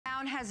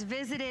around, has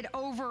visited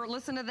over,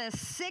 listen to this,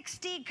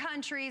 60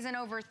 countries and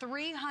over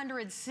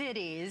 300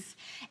 cities.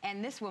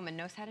 And this woman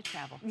knows how to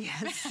travel.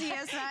 Yes,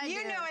 yes, I do.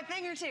 You know a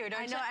thing or two,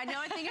 don't you? I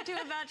know a thing or two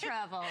about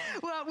travel.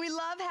 Well, we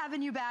love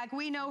having you back.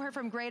 We know her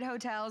from great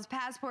hotels,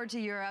 Passport to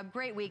Europe,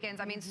 great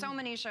weekends. I mean, so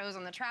many shows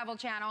on the Travel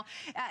Channel.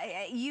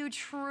 You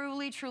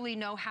truly, truly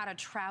know how to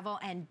travel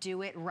and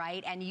do it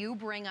right. And you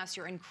bring us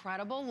your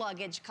incredible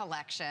luggage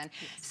collection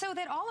so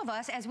that all of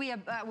us, as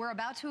we're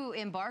about to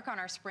embark on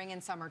our spring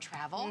and summer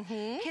travel,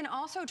 can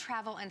also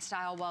travel and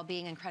style while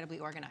being incredibly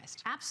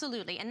organized.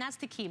 Absolutely, and that's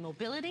the key.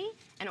 Mobility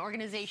and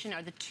organization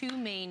are the two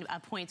main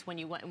points when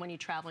you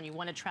travel and you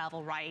want to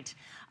travel right.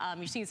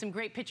 You're seeing some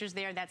great pictures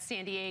there. That's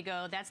San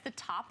Diego. That's the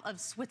top of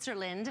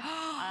Switzerland,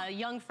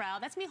 Jungfrau.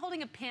 That's me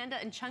holding a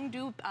panda in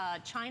Chengdu,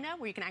 China,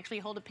 where you can actually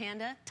hold a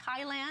panda.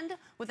 Thailand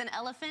with an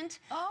elephant.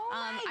 Oh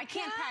my I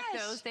can't pack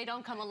those. They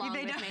don't come along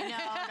with me. No,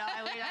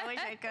 I wish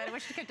I could. I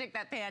wish I could take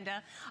that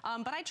panda.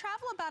 But I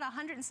travel about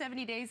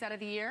 170 days out of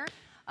the year.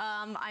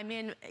 I'm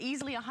in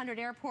easily 100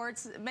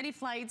 airports, many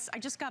flights. I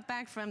just got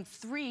back from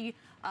 3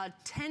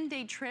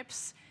 10-day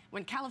trips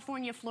in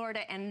California,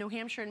 Florida, and New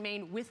Hampshire and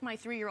Maine with my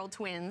 3-year-old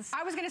twins.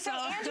 I was going to say,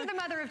 and you're the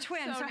mother of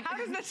twins, so how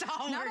does this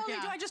all work out? Not only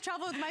do I just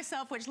travel with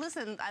myself, which,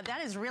 listen,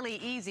 that is really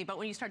easy, but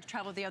when you start to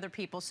travel with the other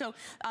people. So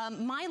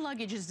my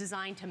luggage is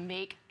designed to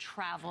make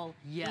travel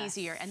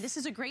easier, and this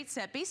is a great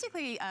set.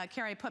 Basically,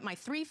 Carrie, I put my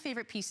 3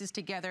 favorite pieces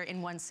together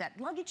in one set.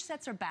 Luggage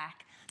sets are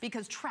back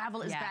because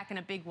travel is back in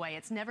a big way.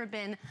 It's never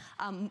been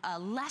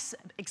less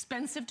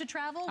expensive to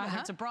travel, whether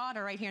it's abroad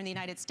or right here in the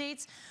United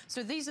States.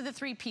 So these are the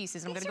 3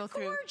 pieces. I'm going to go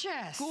through.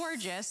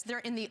 Gorgeous. They're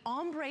in the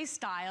ombre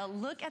style.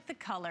 Look at the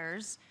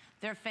colors.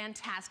 They're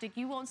fantastic.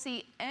 You won't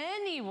see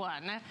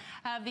anyone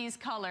have these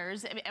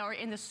colors, or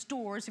in the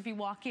stores, if you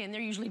walk in,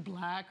 they're usually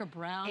black or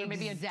brown, or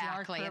maybe a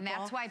dark purple. And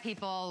that's why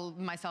people,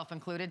 myself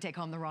included, take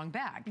home the wrong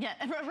bag. Yeah,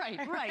 right.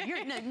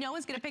 No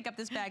one's gonna pick up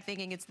this bag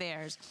thinking it's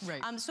theirs.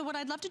 Right. So what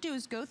I'd love to do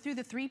is go through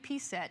the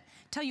 3-piece set,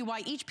 tell you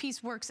why each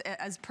piece works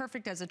as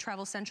perfect as a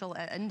travel essential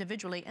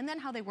individually, and then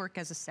how they work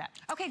as a set.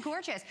 Okay,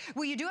 gorgeous.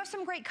 Well, you do have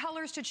some great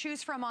colors to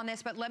choose from on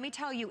this, but let me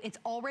tell you, it's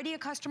already a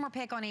customer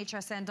pick on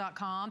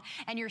hsn.com,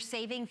 and you're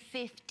saving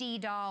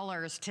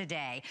 $50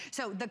 today.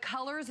 So the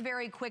colors,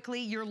 very quickly,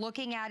 you're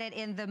looking at it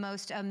in the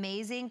most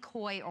amazing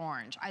koi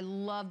orange. I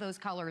love those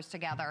colors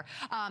together.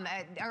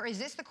 Or is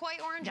this the koi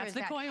orange? That's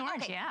the koi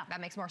orange, yeah.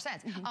 That makes more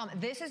sense.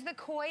 This is the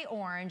koi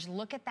orange.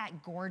 Look at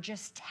that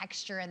gorgeous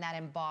texture and that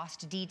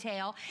embossed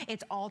detail.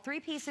 It's all 3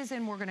 pieces,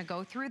 and we're gonna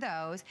go through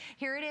those.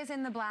 Here it is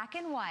in the black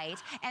and white.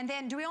 And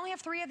then, do we only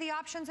have 3 of the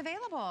options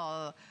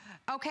available?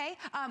 Okay,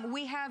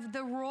 we have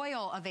the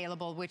royal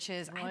available, which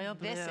is,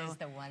 this is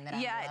the one that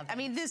I'm loving. I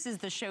mean, this is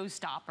the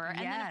showstopper. And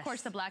then, of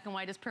course, the black and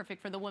white is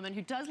perfect for the woman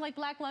who does like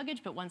black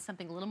luggage, but wants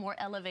something a little more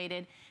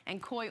elevated.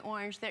 And koi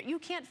orange, there, you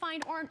can't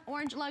find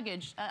orange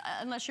luggage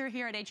unless you're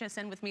here at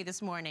HSN with me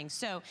this morning.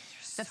 So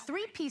the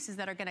 3 pieces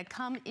that are gonna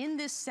come in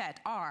this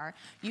set are,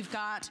 you've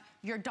got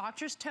your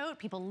doctor's tote.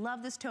 People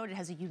love this tote. It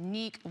has a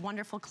unique,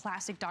 wonderful,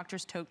 classic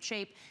doctor's tote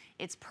shape.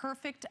 It's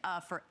perfect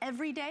for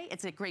every day.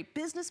 It's a great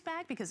business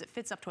bag because it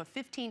fits up to a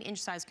 15-inch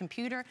size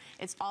computer.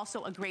 It's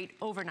also a great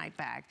overnight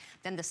bag.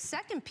 Then the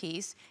second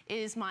piece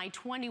is my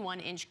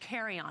 21-inch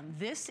carry-on.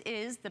 This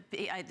is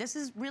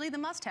really the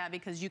must-have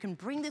because you can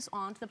bring this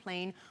onto the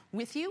plane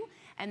with you,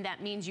 and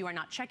that means you are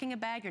not checking a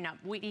bag, you're not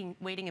waiting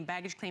in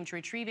baggage claim to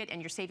retrieve it,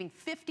 and you're saving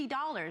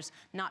 $50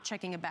 not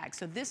checking a bag.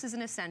 So this is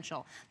an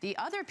essential. The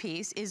other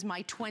piece is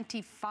my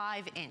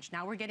 25-inch.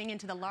 Now we're getting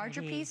into the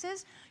larger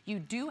pieces. You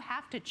do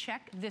have to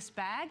check this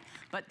bag,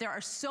 but there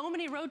are so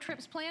many road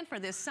trips planned for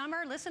this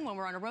summer. Listen, when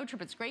we're on a road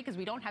trip, it's great because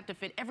we don't have to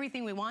fit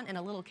everything we want in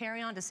a little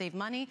carry-on to save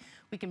money.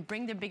 We can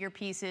bring the bigger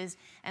pieces.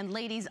 And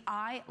ladies,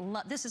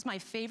 this is my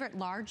favorite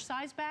large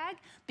size bag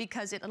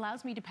because it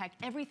allows me to pack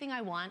everything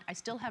I want. I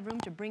still have room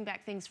to bring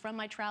back things from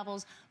my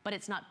travels, but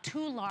it's not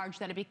too large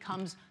that it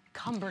becomes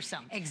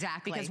cumbersome.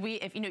 Exactly. Because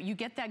if you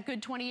get that good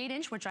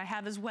 28-inch, which I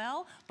have as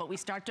well, but we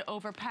start to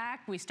overpack,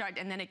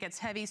 and then it gets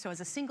heavy. So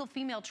as a single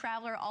female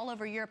traveler all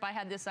over Europe, I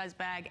had this size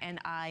bag and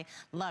I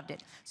loved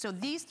it. So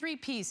these 3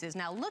 pieces,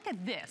 now look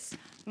at this.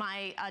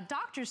 My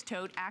doctor's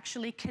tote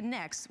actually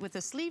connects with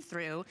a sleeve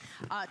through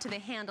to the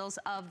handles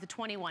of the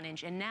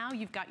 21-inch, and now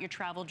you've got your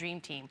travel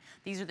dream team.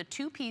 These are the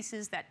 2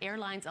 pieces that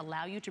airlines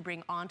allow you to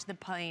bring onto the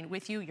plane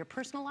with you, your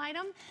personal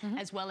item,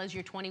 as well as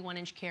your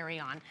 21-inch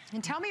carry-on.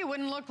 And tell me it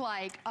wouldn't look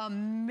like $1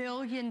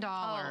 million.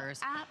 Oh,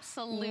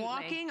 absolutely.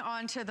 Walking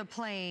onto the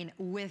plane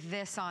with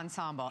this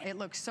ensemble. It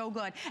looks so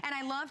good. And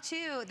I love,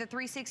 too, the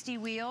 360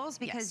 wheels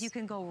because you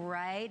can go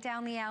right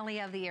down the alley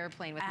of the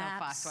airplane with no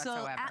fuss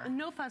whatsoever.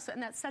 No fuss,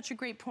 and that's such a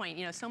great point.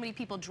 You know, so many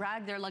people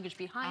drag their luggage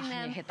behind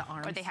them. They hit the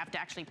arms. Or they have to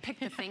actually pick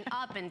the thing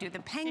up and do the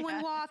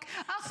penguin walk.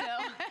 So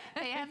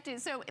they have to,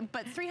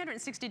 but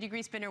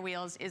 360-degree spinner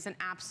wheels is an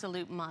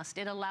absolute must.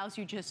 It allows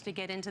you just to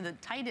get into the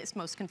tightest,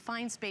 most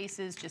confined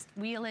spaces, just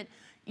wheel it.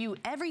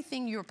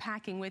 everything you're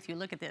packing with you,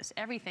 look at this,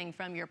 everything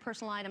from your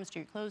personal items to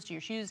your clothes to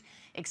your shoes,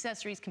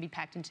 accessories can be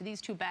packed into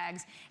these 2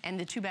 bags, and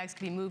the 2 bags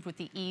can be moved with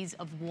the ease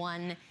of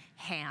 1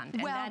 hand.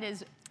 And that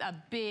is a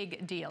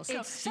big deal.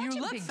 So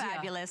you look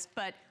fabulous,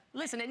 but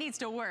listen, it needs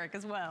to work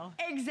as well.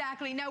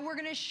 Exactly. Now, we're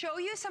going to show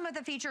you some of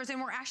the features, and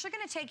we're actually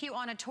going to take you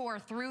on a tour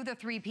through the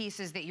 3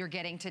 pieces that you're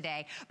getting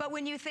today. But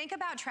when you think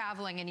about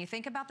traveling and you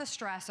think about the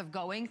stress of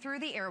going through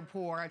the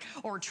airport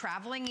or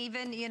traveling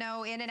even, you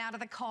know, in and out of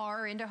the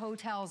car into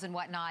hotels and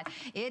whatnot,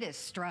 it is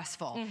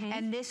stressful.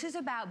 And this is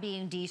about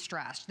being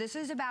de-stressed. This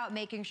is about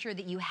making sure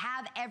that you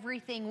have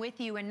everything with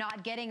you and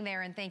not getting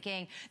there and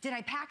thinking, did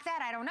I pack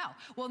that? I don't know.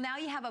 Well, now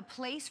you have a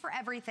place for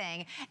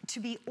everything to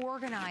be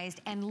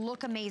organized and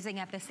look amazing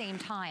at the same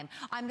time.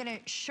 I'm going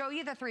to show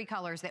you the 3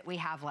 colors that we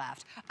have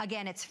left.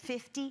 Again, it's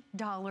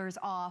 $50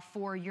 off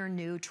for your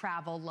new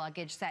travel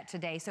luggage set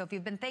today. So if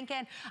you've been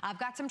thinking, I've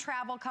got some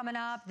travel coming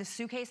up, the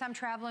suitcase I'm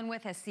traveling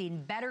with has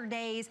seen better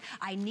days,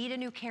 I need a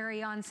new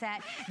carry-on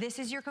set, this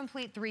is your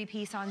complete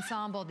 3-piece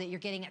ensemble that you're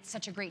getting at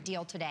such a great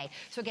deal today.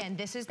 So again,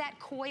 this is that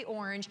koi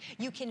orange.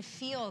 You can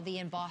feel the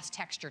embossed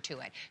texture to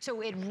it.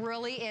 So it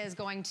really is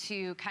going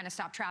to kind of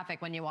stop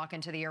traffic when you walk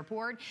into the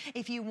airport.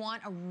 If you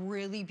want a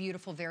really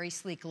beautiful, very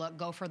sleek look,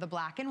 go for the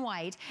black and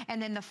white.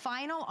 And then the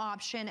final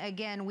option,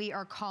 again, we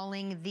are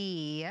calling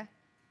the...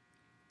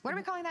 What are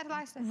we calling that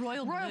last?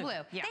 Royal blue. Royal blue.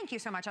 Yeah. Thank you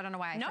so much. I don't know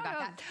why I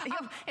forgot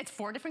that. It's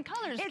 4 different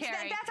colors, Carrie.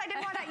 I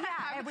didn't want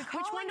to,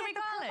 Which one do we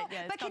call it?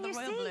 Yeah, but can you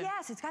see,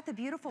 yes, it's got the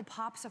beautiful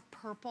pops of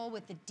purple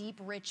with the deep,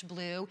 rich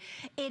blue.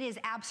 It is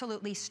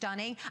absolutely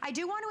stunning. I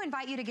do want to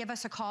invite you to give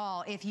us a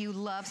call if you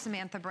love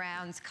Samantha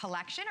Brown's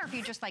collection, or if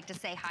you just like to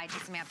say hi to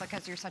Samantha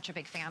because you're such a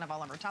big fan of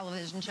all of her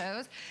television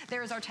shows.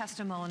 There's our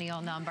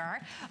testimonial number.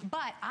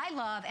 But I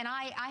love, and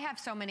I have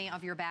so many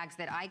of your bags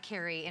that I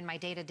carry in my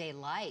day-to-day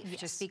life,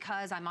 just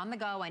because I'm on the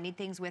go, I need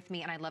things with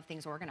me, and I love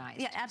things organized.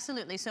 Yeah,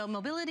 absolutely. So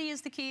mobility is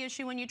the key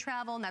issue when you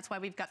travel, and that's why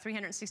we've got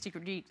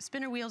 360-degree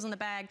spinner wheels in the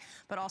bag,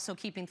 but also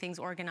keeping things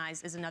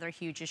organized is another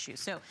huge issue.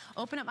 So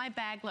open up my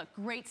bag, look,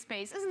 great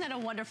space. Isn't that a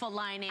wonderful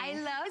lining? I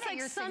love it's that.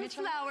 like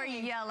sunflower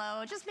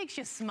yellow. It just makes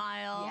you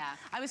smile. Yeah.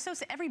 I was so,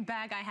 every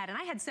bag I had, and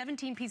I had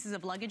 17 pieces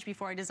of luggage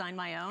before I designed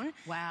my own.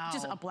 Wow.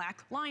 Just a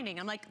black lining.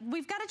 I'm like,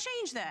 we've got to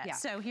change that. Yeah.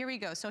 So here we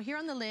go. So here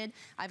on the lid,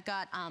 I've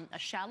got a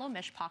shallow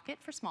mesh pocket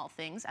for small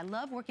things. I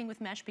love working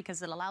with mesh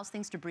because it allows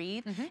things to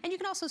breathe. And you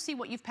can also see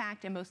what you've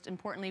packed and, most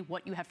importantly,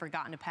 what you have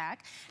forgotten to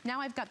pack.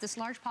 Now I've got this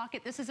large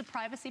pocket. This is a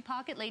privacy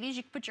pocket. Ladies,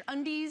 you can put your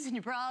undies and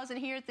your bras in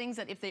here, things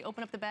that if they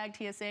open up the bag,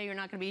 TSA, you're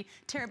not going to be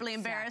terribly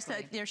embarrassed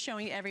that they're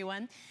showing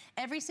everyone.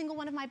 Every single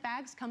one of my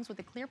bags comes with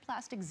a clear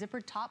plastic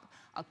zippered top,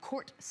 a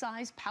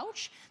quart-size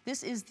pouch.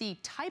 This is the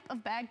type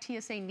of bag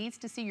TSA needs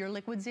to see your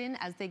liquids in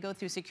as they go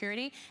through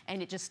security,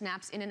 and it just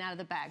snaps in and out of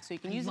the bag. So you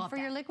can use it for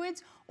your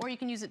liquids, or you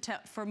can use it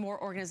for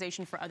more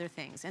organization for other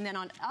things. And then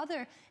on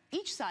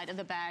each side of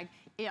the bag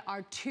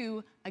are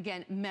 2,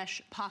 again, mesh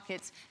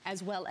pockets,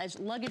 as well as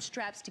luggage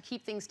straps to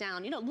keep things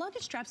down. You know,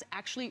 luggage straps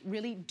actually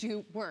really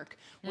do work.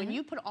 When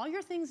you put all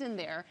your things in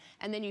there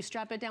and then you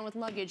strap it down with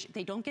luggage,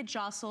 they don't get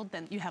jostled,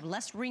 then you have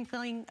less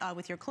wrinkling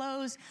with your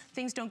clothes,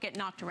 things don't get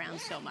knocked around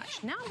so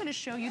much. Now I'm gonna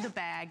show you the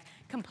bag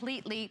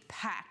completely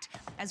packed,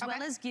 as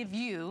well as give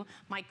you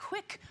my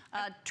quick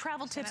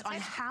travel tips on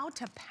how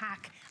to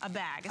pack a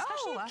bag,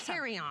 especially a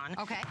carry-on,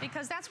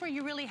 because that's where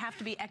you really have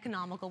to be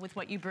economical with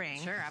what you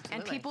bring. Sure, absolutely.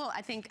 And people,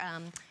 I think,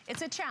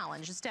 it's a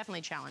challenge. It's definitely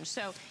a challenge.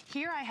 So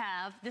here I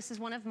have, this is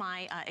one of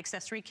my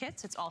accessory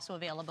kits. It's also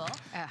available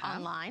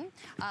online.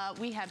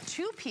 We have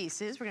 2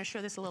 pieces. We're going to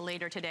show this a little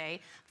later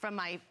today from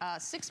my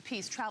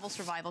 6-piece travel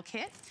survival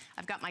kit.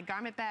 I've got my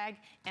garment bag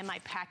and my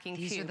packing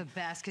cube. These are the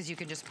best because you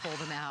can just pull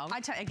them out. I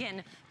tell you,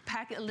 again,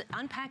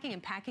 unpacking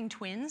and packing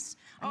twins,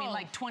 I mean,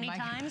 like 20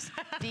 times.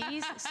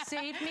 These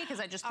saved me because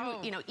I just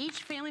threw, you know,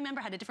 each family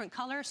member had a different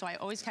color, so I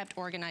always kept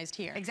organized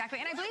here. Exactly,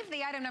 and I believe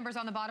the item number's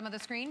on the bottom of the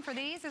screen for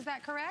these. Is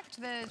that correct?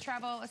 The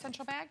travel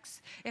essential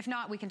bags? If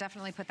not, we can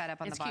definitely put that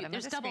up on the bottom of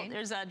the screen.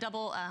 There's a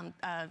double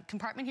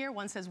compartment here.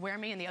 One says wear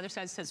me and the other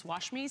side says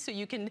wash me, so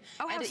you can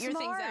edit your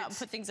things out and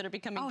put things that are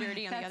becoming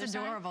dirty on the other side. That's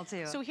adorable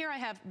too. So here I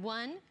have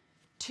 1,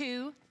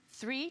 2,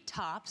 3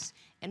 tops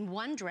and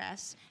 1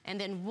 dress, and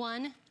then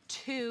 1,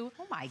 2,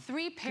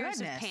 3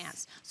 pairs of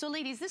pants. So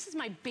ladies, this is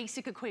my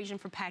basic equation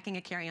for packing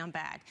a carry-on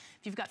bag.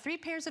 If you've got 3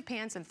 pairs of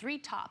pants and 3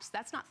 tops,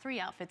 that's not 3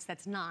 outfits,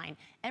 that's 9.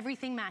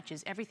 Everything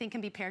matches, everything can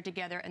be paired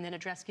together, and then a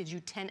dress gives you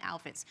 10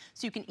 outfits.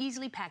 So you can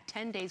easily pack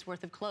 10 days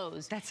worth of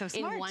clothes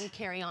in one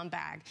carry-on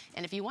bag.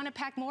 And if you want to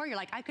pack more, you're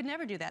like, I could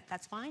never do that.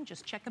 That's fine,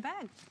 just check a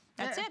bag.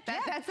 That's it,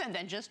 that's it,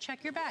 then just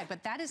check your bag.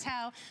 But that is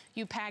how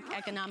you pack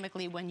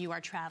economically when you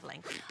are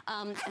traveling.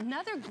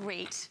 Another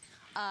great,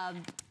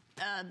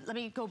 let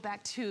me go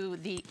back to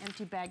the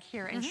empty bag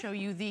here and show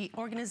you the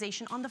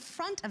organization on the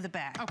front of the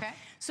bag. Okay.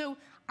 So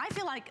I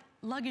feel like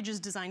luggage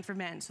is designed for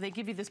men, so they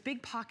give you this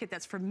big pocket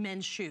that's for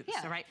men's shoes,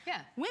 all right?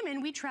 Yeah.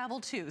 Women, we travel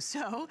too,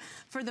 so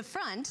for the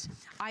front,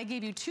 I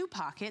gave you 2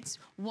 pockets.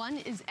 One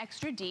is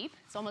extra deep,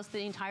 it's almost the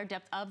entire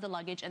depth of the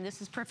luggage, and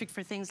this is perfect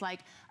for things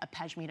like a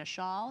pashmina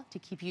shawl to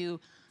keep you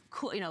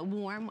cool,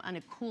 warm on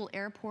a cool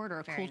airport or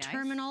a cool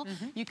terminal.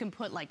 You can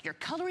put like your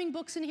coloring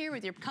books in here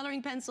with your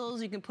coloring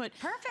pencils. You can put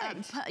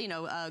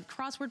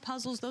crossword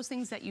puzzles, those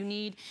things that you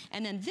need.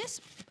 And then this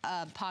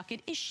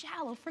pocket is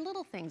shallow for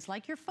little things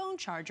like your phone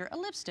charger, a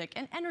lipstick,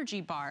 an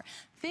energy bar.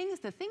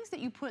 The things that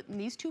you put in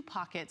these two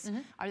pockets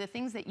are the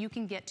things that you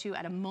can get to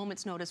at a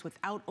moment's notice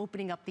without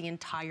opening up the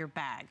entire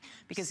bag.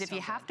 Because if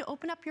you have to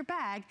open up your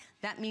bag,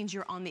 that means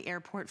you're on the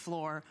airport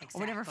floor or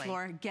whatever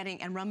floor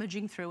getting and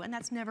rummaging through, and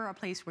that's never a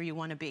place where you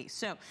want to be.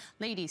 So,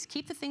 ladies,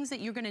 keep the things that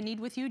you're going to need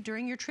with you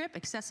during your trip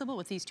accessible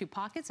with these two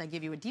pockets. I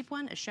give you a deep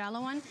one, a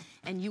shallow one,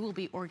 and you will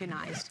be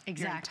organized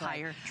your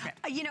entire trip.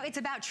 You know, it's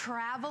about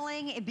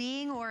traveling,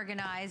 being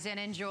organized, and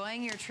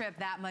enjoying your trip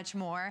that much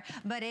more,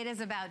 but it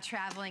is about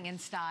traveling in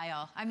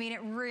style. I mean,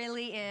 it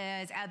really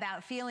is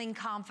about feeling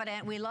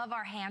confident. We love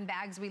our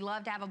handbags. We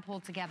love to have a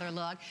pulled together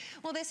look.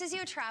 Well, this is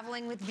you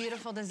traveling with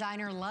beautiful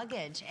designer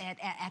luggage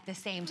at the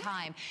same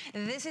time.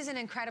 This is an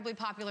incredibly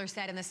popular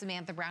set in the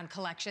Samantha Brown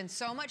collection,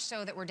 so much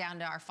so that we're down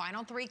to our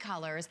final 3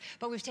 colors,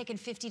 but we've taken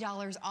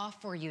 $50 off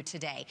for you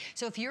today.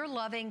 So if you're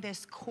loving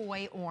this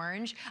koi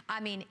orange, I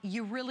mean,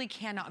 you really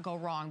cannot go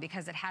wrong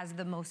because it has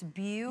the most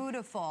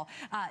beautiful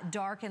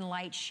dark and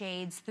light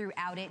shades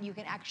throughout it. You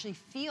can actually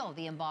feel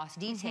the embossed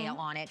detail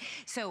on it.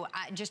 So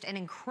just an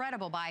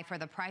incredible buy for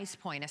the price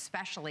point,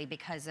 especially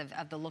because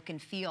of the look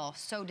and feel,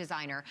 so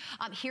designer.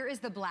 Here is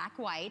the black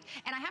white,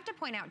 and I have to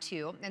point out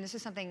too, and this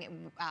is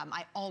something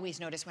I always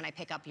notice when I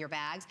pick up your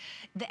bags,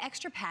 the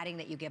extra padding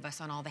that you give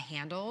us on all the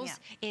handles,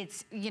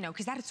 it's, you know,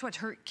 because that's what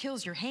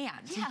kills your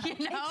hands, you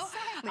know?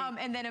 Exactly.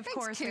 And then of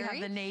course we have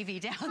the navy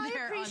down there on the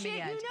edge. I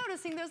appreciate you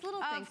noticing those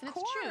little things, and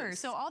it's true.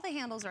 So all the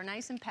handles are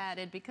nice and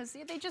padded because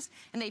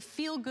they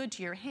feel good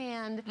to your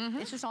hand.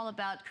 It's just all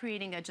about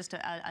creating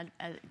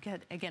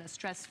again, a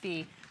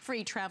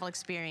stress-free travel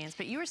experience.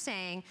 But you were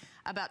saying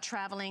about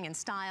traveling and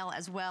style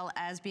as well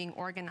as being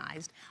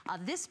organized.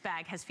 This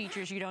bag has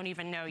features you don't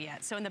even know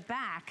yet. So in the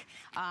back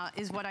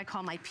is what I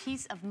call my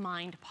peace of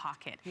mind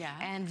pocket.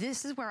 And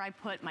this is where I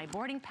put my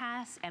boarding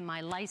pass and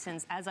my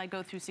license as I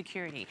go through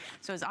security.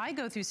 So as I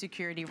go through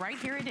security, right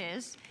here it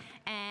is.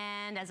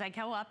 And as I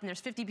go up and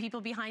there's 50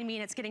 people behind me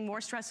and it's getting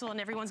more stressful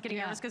and everyone's getting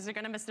nervous because they're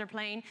gonna miss their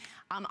plane,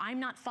 I'm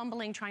not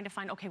fumbling trying to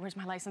find, okay, where's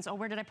my license? Oh,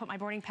 where did I put my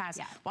boarding pass?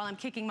 While I'm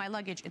kicking my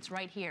luggage, it's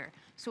right here.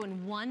 So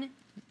in 1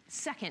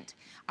 second,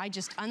 I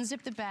just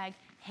unzip the bag,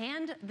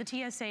 hand the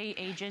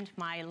TSA agent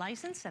my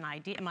license and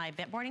ID, my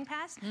boarding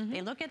pass.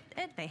 They look at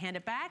it, they hand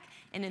it back,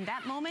 and in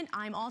that moment,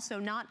 I'm also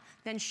not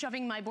then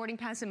shoving my boarding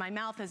pass in my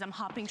mouth as I'm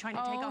hopping, trying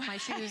to take off my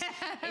shoes.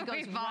 It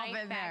goes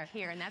right back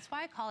here, and that's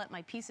why I call it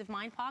my peace of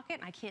mind pocket.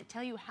 And I can't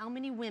tell you how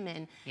many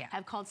women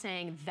have called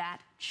saying that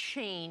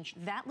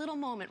changed, that little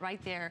moment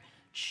right there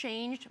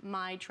changed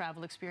my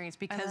travel experience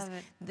because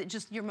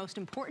just your most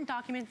important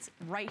documents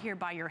right here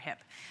by your hip.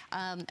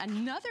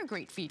 Another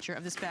great feature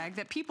of this bag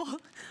that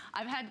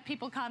I've had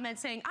people comment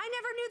saying, I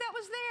never knew that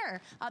was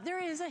there.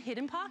 There is a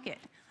hidden pocket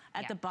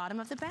at the bottom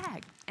of the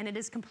bag, and it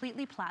is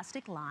completely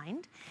plastic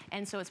lined,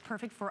 and so it's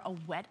perfect for a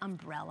wet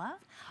umbrella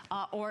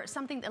or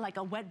something like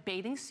a wet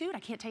bathing suit. I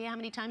can't tell you how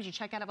many times you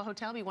check out of a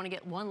hotel, but you want to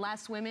get one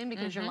last swim in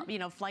because your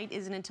flight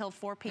isn't until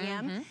 4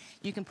 p.m.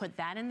 You can put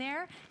that in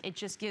there. It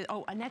just gives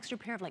an extra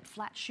pair of like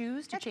flat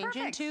shoes to change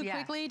into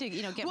quickly to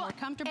get more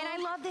comfortable.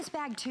 And I love this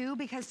bag too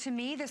because to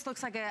me this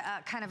looks like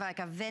a kind of like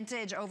a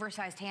vintage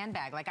oversized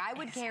handbag. Like I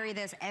would carry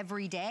this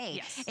every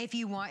day if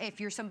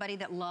you're somebody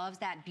that loves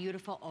that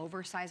beautiful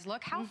oversized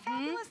look. How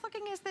fabulous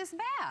looking is this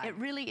bag? It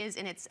really is,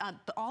 and it's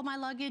all my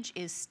luggage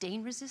is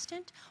stain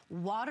resistant,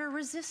 water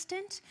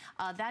resistant.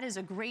 That is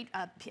a great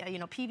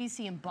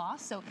PVC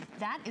emboss, so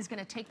that is going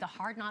to take the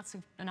hard knocks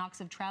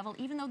of travel.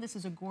 Even though this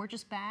is a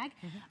gorgeous bag,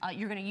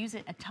 you're going to use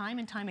it time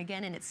and time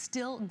again, and it's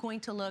still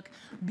going to look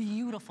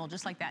beautiful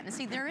just like that. And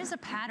see, there is a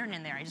pattern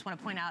in there. I just want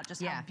to point out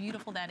just how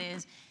beautiful that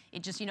is.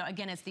 It just,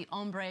 again, it's the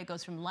ombre. It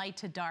goes from light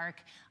to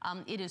dark.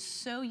 It is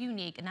so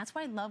unique, and that's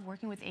why I love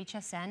working with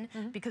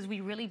HSN because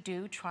we really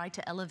do try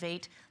to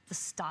elevate the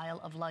style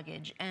of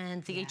luggage,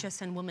 and the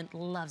HSN woman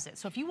loves it.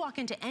 So if you walk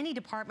into any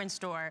department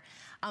store,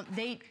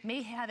 they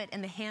may have it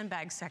in the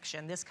handbag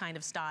section, this kind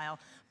of style,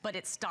 but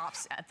it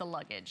stops at the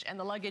luggage, and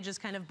the luggage is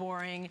kind of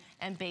boring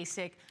and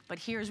basic, but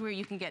here's where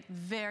you can get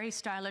very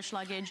stylish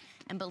luggage,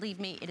 and believe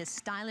me, it is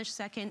stylish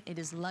second, it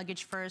is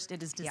luggage first,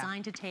 it is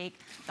designed to take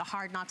the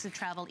hard knocks of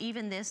travel.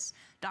 Even this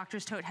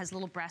doctor's tote has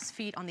little brass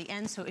feet on the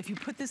end, so if you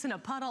put this in a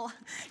puddle,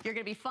 you're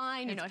gonna be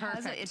fine.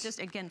 It's just,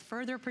 again,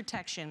 further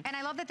protection. And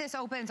I love that this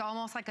opens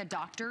almost like a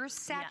doctor's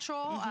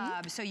satchel,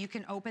 so you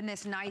can open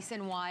this nice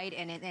and wide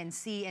and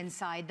see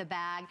inside the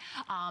bag.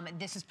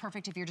 This is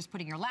perfect if you're just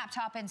putting your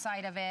laptop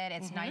inside of it.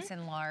 It's nice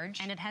and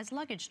large. And it has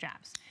luggage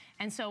straps.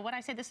 And so what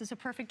I say, this is a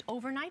perfect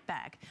overnight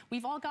bag.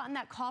 We've all gotten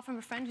that call from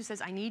a friend who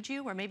says, I need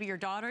you, or maybe your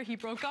daughter, he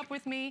broke up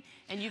with me,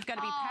 and you've got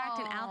to be packed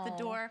and out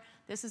the door.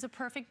 This is a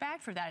perfect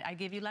bag for that. I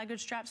give you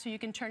luggage straps so you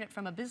can turn it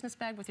from a business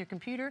bag with your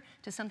computer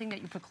to something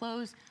that you put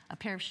clothes, a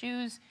pair of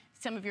shoes,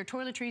 some of your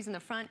toiletries in the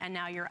front, and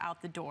now you're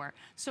out the door.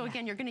 So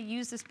again, you're gonna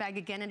use this bag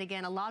again and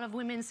again. A lot of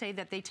women say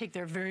that they take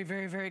their very,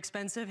 very, very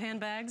expensive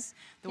handbags,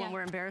 the one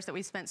we're embarrassed that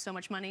we spent so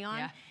much money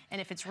on, and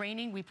if it's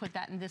raining, we put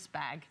that in this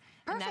bag.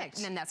 Perfect.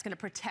 And then that's going to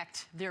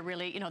protect their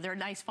really, their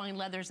nice fine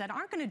leathers that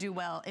aren't going to do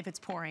well if it's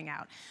pouring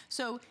out.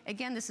 So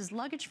again, this is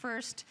luggage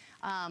first,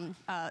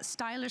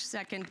 stylish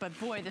second, but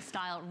boy, the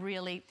style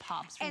really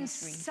pops from the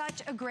screen. And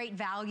such a great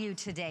value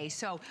today.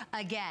 So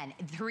again,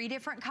 3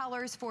 different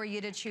colors for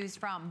you to choose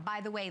from. By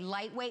the way,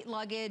 lightweight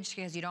luggage,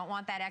 because you don't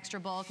want that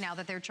extra bulk now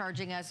that they're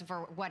charging us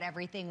for what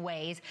everything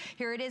weighs.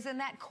 Here it is in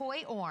that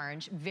koi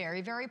orange, very,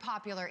 very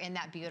popular in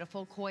that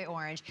beautiful koi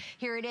orange.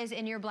 Here it is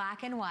in your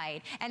black and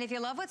white. And if you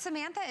love what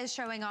Samantha is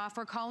showing off,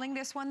 we're calling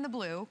this one the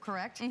blue,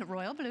 correct?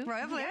 Royal blue.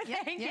 Royal blue,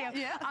 thank you.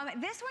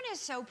 This one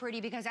is so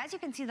pretty because as you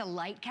can see, the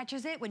light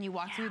catches it when you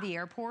walk through the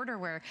airport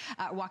or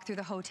walk through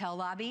the hotel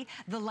lobby.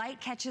 The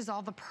light catches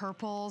all the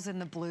purples and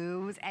the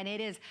blues, and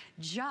it is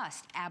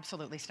just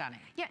absolutely stunning.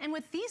 Yeah, and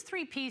with these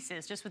 3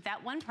 pieces, just with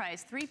that one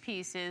price, 3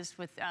 pieces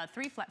with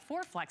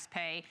 4 flex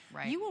pay,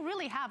 you will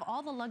really have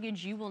all the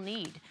luggage you will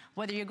need.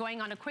 Whether you're going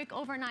on a quick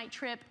overnight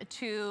trip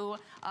to,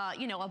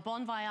 a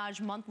Bon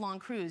Voyage month-long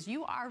cruise,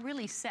 you are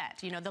really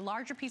set. The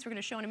larger piece we're going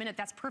to show in a minute,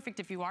 that's perfect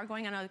if you are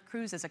going on a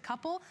cruise as a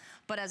couple,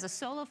 but as a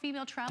solo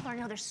female traveler, I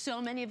know there's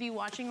so many of you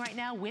watching right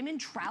now, women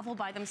travel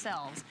by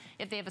themselves.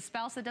 If they have a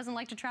spouse that doesn't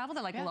like to travel,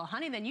 they're like, well,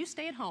 honey, then you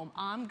stay at home,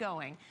 I'm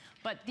going.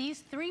 But these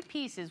 3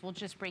 pieces will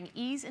just bring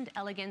ease and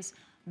elegance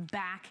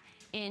back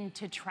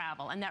into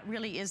travel, and that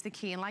really is the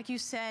key. And like you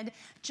said,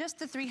 just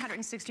the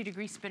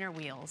 360-degree spinner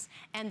wheels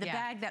and the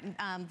bag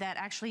that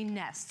actually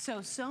nests.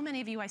 So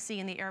many of you I see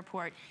in the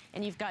airport,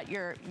 and you've got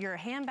your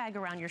handbag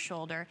around your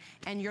shoulder,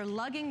 and you're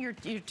lugging your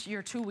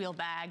 2-wheel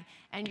bag,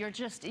 and you're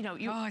just,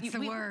 it's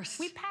the worst.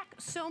 We pack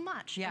so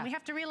much, and we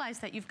have to realize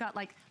that you've got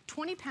like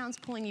 20 pounds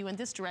pulling you in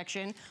this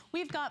direction.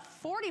 We've got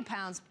 40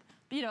 pounds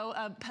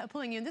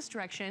pulling you in this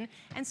direction.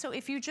 And so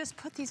if you just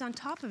put these on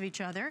top of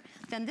each other,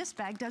 then this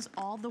bag does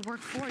all the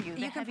work for you.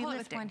 You can pull it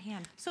with one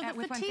hand. So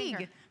the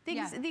fatigue,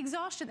 the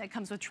exhaustion that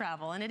comes with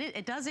travel, and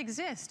it does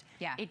exist,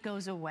 it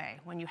goes away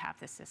when you have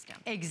this system.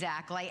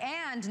 Exactly.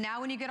 And now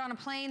when you get on a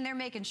plane, they're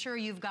making sure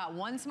you've got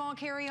one small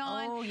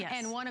carry-on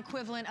and one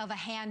equivalent of a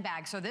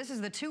handbag. So this is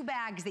the 2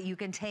 bags that you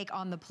can take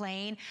on the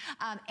plane.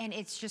 And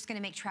it's just going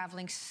to make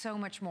traveling so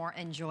much more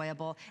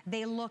enjoyable.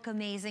 They look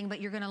amazing,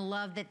 but you're going to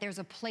love that there's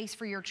a place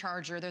for your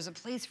charger. There's a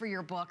place for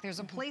your book. There's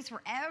a place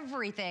for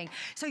everything.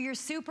 So you're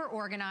super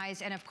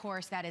organized. And of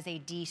course, that is a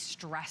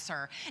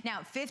de-stressor.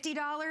 Now,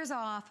 $50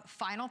 off,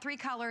 final 3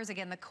 colors.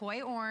 Again, the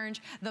koi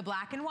orange, the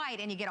black and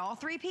white, and you get all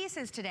 3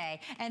 pieces today.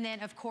 And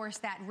then, of course,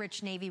 that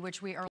rich navy, which we are